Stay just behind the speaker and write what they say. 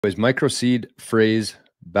Is microseed phrase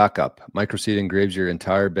backup. Microseed engraves your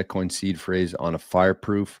entire Bitcoin seed phrase on a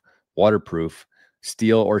fireproof, waterproof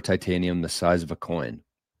steel or titanium the size of a coin.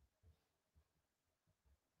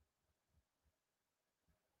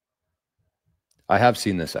 I have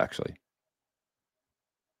seen this actually.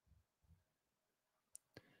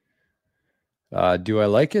 Do I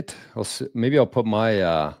like it? Maybe I'll put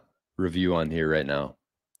my review on here right now.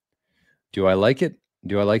 Do I like it?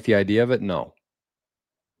 Do I like the idea of it? No.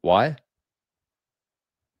 Why?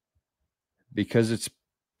 Because it's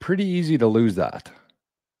pretty easy to lose that.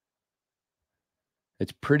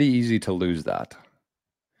 It's pretty easy to lose that.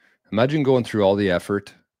 Imagine going through all the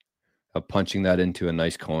effort of punching that into a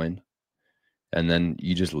nice coin, and then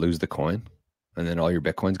you just lose the coin, and then all your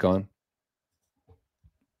Bitcoin's gone.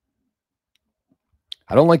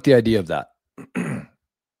 I don't like the idea of that. I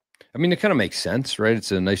mean, it kind of makes sense, right?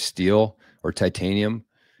 It's a nice steel or titanium,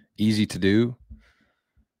 easy to do.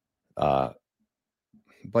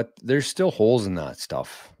 But there's still holes in that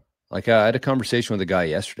stuff. Like I had a conversation with a guy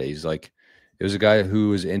yesterday. He's like, it was a guy who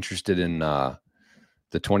was interested in the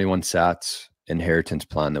 21 Sats inheritance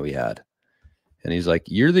plan that we had. And he's like,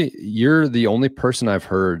 you're the only person I've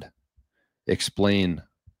heard explain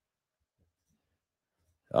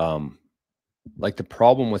like the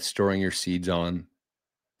problem with storing your seeds on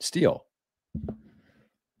steel.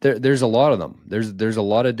 There's a lot of them. There's a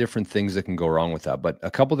lot of different things that can go wrong with that. But a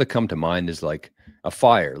couple that come to mind is like a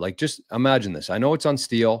fire. Like just imagine this. I know it's on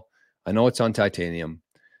steel. I know it's on titanium.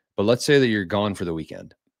 But let's say that you're gone for the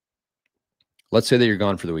weekend. Let's say that you're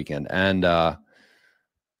gone for the weekend and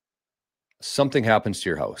something happens to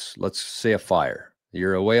your house. Let's say a fire.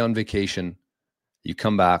 You're away on vacation. You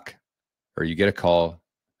come back or you get a call,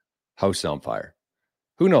 house is on fire.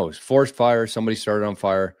 Who knows? Forest fire, somebody started on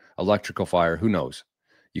fire, electrical fire, who knows?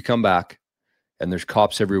 You come back and there's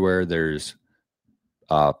cops everywhere. There's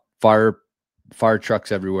fire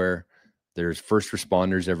trucks everywhere. There's first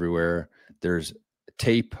responders everywhere. There's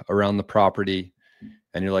tape around the property.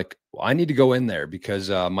 And you're like, well, I need to go in there because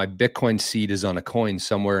my Bitcoin seed is on a coin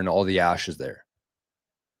somewhere and all the ash is there.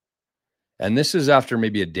 And this is after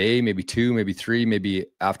maybe a day, maybe two, maybe three, maybe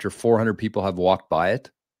after 400 people have walked by it.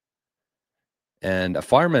 And a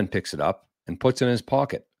fireman picks it up and puts it in his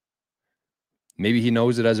pocket. Maybe he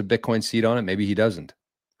knows it has a Bitcoin seed on it. Maybe he doesn't.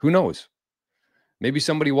 Who knows? Maybe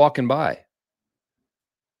somebody walking by.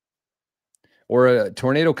 Or a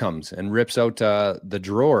tornado comes and rips out the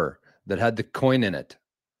drawer that had the coin in it.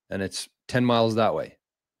 And it's 10 miles that way.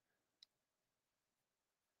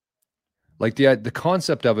 Like the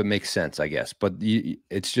concept of it makes sense, I guess. But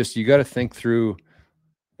it's just, you got to think through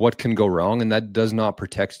what can go wrong. And that does not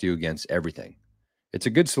protect you against everything. It's a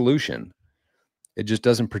good solution. It just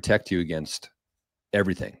doesn't protect you against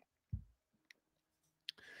everything.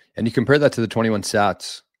 And you compare that to the 21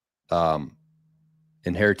 Sats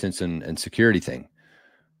inheritance and security thing,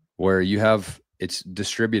 where you have, it's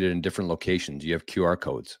distributed in different locations. You have QR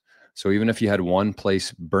codes. So even if you had one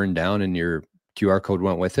place burned down and your QR code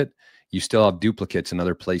went with it, you still have duplicates in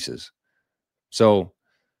other places. So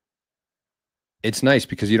it's nice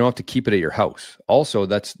because you don't have to keep it at your house. Also,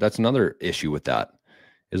 that's another issue with that.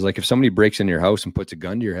 Is like if somebody breaks into your house and puts a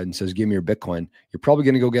gun to your head and says, give me your Bitcoin, you're probably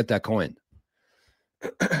going to go get that coin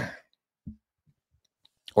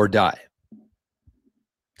or die.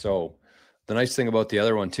 So the nice thing about the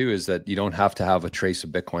other one too is that you don't have to have a trace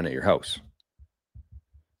of Bitcoin at your house.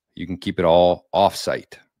 You can keep it all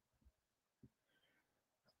off-site,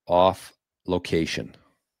 off location.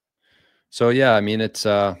 So yeah, I mean, it's,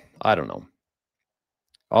 I don't know.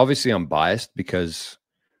 Obviously I'm biased because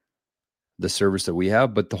the service that we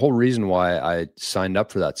have, but the whole reason why I signed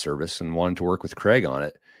up for that service and wanted to work with Craig on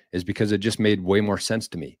it is because it just made way more sense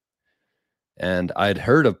to me. And I'd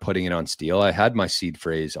heard of putting it on steel. I had my seed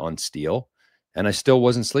phrase on steel and I still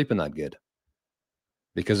wasn't sleeping that good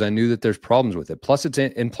because I knew that there's problems with it. Plus it's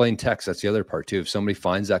in plain text. That's the other part too. If somebody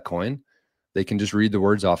finds that coin, they can just read the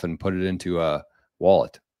words off and put it into a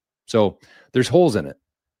wallet. So there's holes in it.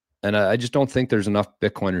 And I just don't think there's enough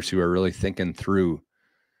Bitcoiners who are really thinking through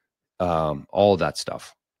all of that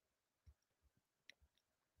stuff.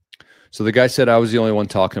 So the guy said I was the only one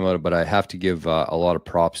talking about it, but I have to give a lot of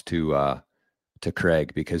props to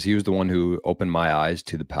Craig because he was the one who opened my eyes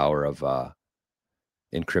to the power of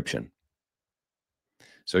encryption.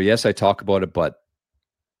 So yes, I talk about it, but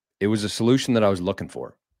it was a solution that I was looking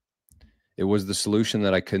for. It was the solution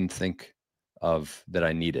that I couldn't think of that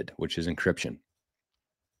I needed, which is encryption.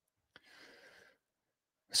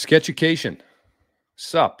 Sketchucation.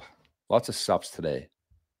 Sup. Lots of sups today.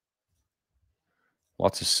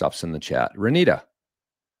 Lots of sups in the chat. Renita,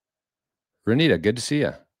 good to see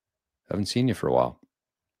you. Haven't seen you for a while.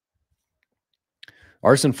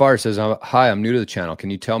 Arson Fire says, "Hi, I'm new to the channel. Can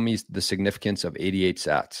you tell me the significance of 88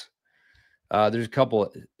 sats?" There's a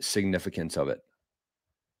couple significance of it.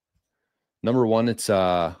 Number one, it's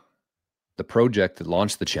the project that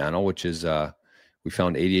launched the channel, which is we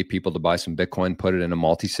found 88 people to buy some Bitcoin, put it in a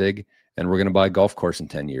multi-sig, and we're going to buy a golf course in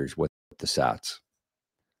 10 years with the sats.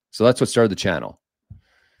 So that's what started the channel.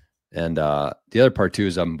 And the other part too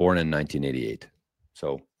is I'm born in 1988.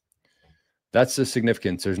 So that's the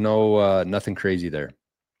significance. There's no nothing crazy there.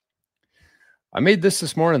 I made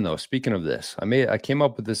this morning though. Speaking of this, I came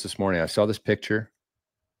up with this morning. I saw this picture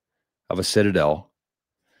of a citadel,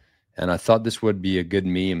 and I thought this would be a good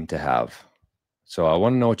meme to have. So I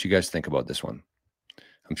want to know what you guys think about this one.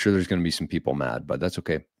 I'm sure there's going to be some people mad, but that's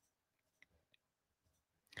okay.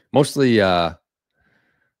 Mostly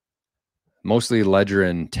Ledger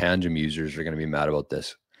and Tangent users are going to be mad about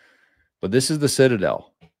this. But this is the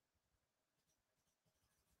citadel.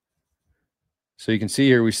 So you can see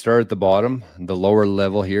here, we start at the bottom, the lower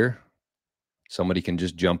level here. Somebody can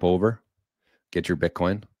just jump over, get your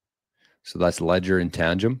Bitcoin. So that's Ledger and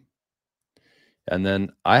Tangent. And then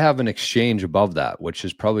I have an exchange above that, which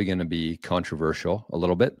is probably going to be controversial a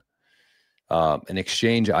little bit. An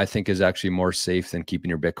exchange, I think, is actually more safe than keeping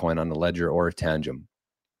your Bitcoin on a Ledger or a Tangent.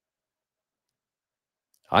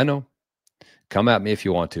 I know. Come at me if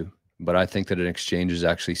you want to, but I think that an exchange is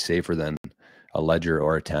actually safer than a Ledger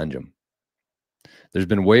or a Tangent. There's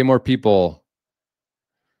been way more people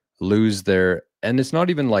lose their, and it's not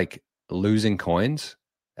even like losing coins,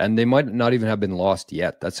 and they might not even have been lost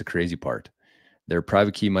yet. That's the crazy part. Their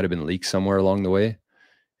private key might have been leaked somewhere along the way,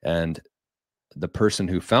 and the person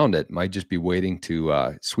who found it might just be waiting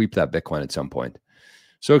to sweep that Bitcoin at some point.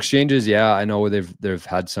 So exchanges, yeah, I know they've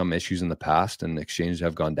had some issues in the past, and exchanges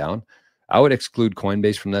have gone down. I would exclude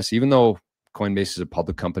Coinbase from this, even though Coinbase is a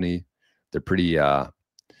public company. They're pretty.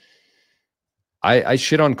 I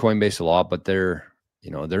shit on Coinbase a lot, but they're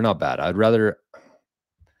not bad.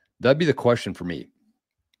 That'd be the question for me.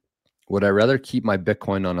 Would I rather keep my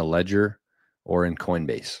Bitcoin on a Ledger or in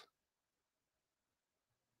Coinbase?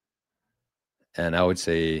 And I would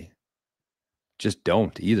say just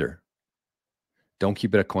don't either. Don't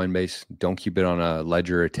keep it at Coinbase. Don't keep it on a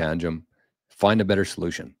Ledger or Tangent. Find a better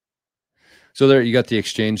solution. So there you got the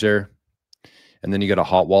exchange there. And then you got a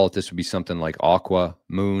hot wallet. This would be something like Aqua,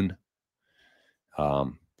 Moon,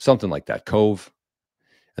 something like that, Cove.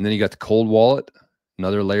 And then you got the cold wallet,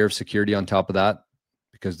 another layer of security on top of that,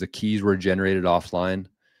 because the keys were generated offline.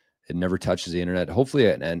 It never touches the internet. Hopefully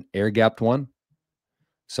an air-gapped one,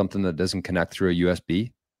 something that doesn't connect through a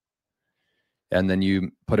USB. And then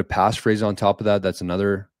you put a passphrase on top of that. That's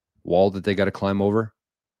another wall that they got to climb over,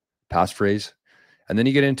 passphrase. And then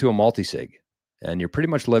you get into a multi-sig, and you're pretty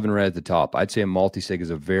much living right at the top. I'd say a multi-sig is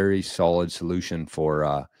a very solid solution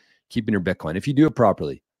for keeping your Bitcoin. If you do it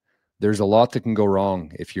properly, there's a lot that can go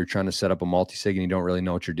wrong if you're trying to set up a multi-sig and you don't really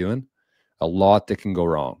know what you're doing. A lot that can go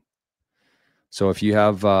wrong. So if you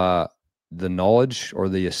have the knowledge or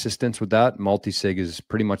the assistance with that, multi-sig is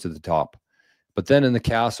pretty much at the top. But then in the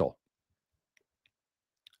castle,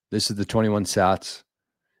 this is the 21 sats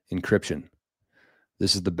encryption.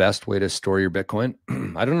 This is the best way to store your Bitcoin.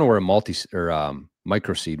 I don't know where a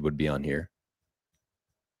micro seed would be on here.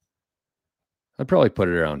 I'd probably put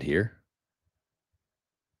it around here.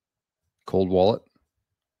 Cold wallet.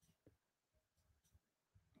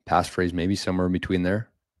 Passphrase maybe somewhere in between there,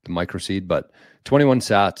 the micro seed, but 21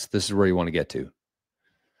 sats, this is where you want to get to.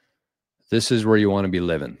 This is where you want to be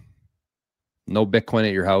living. No Bitcoin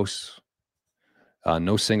at your house.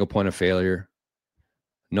 No single point of failure.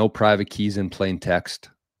 No private keys in plain text.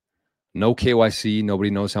 No KYC. Nobody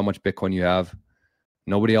knows how much Bitcoin you have.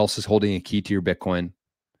 Nobody else is holding a key to your Bitcoin.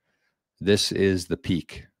 This is the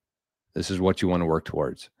peak. This is what you want to work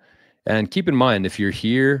towards. And keep in mind, if you're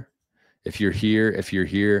here,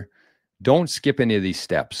 don't skip any of these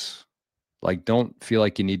steps. Like, don't feel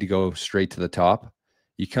like you need to go straight to the top.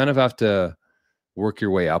 You kind of have to work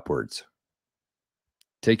your way upwards.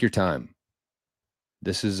 Take your time.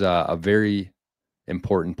 This is a very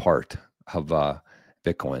important part of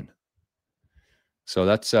Bitcoin. So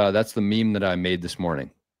that's the meme that I made this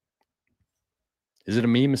morning. Is it a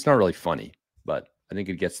meme? It's not really funny, but I think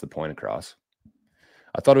it gets the point across.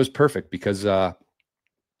 I thought it was perfect because our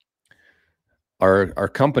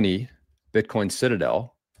company, Bitcoin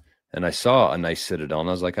Citadel, and I saw a nice citadel, and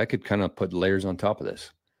I was like, I could kind of put layers on top of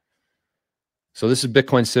this. So this is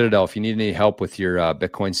Bitcoin Citadel. If you need any help with your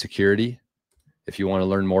Bitcoin security, if you want to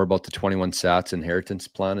learn more about the 21 sats inheritance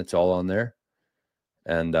plan, it's all on there.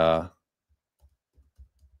 And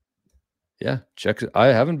yeah, check it. I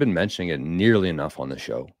haven't been mentioning it nearly enough on the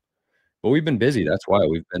show, but we've been busy. That's why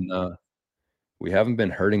we've We haven't been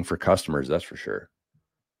hurting for customers, that's for sure.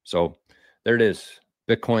 So there it is,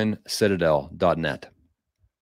 bitcoincitadel.net.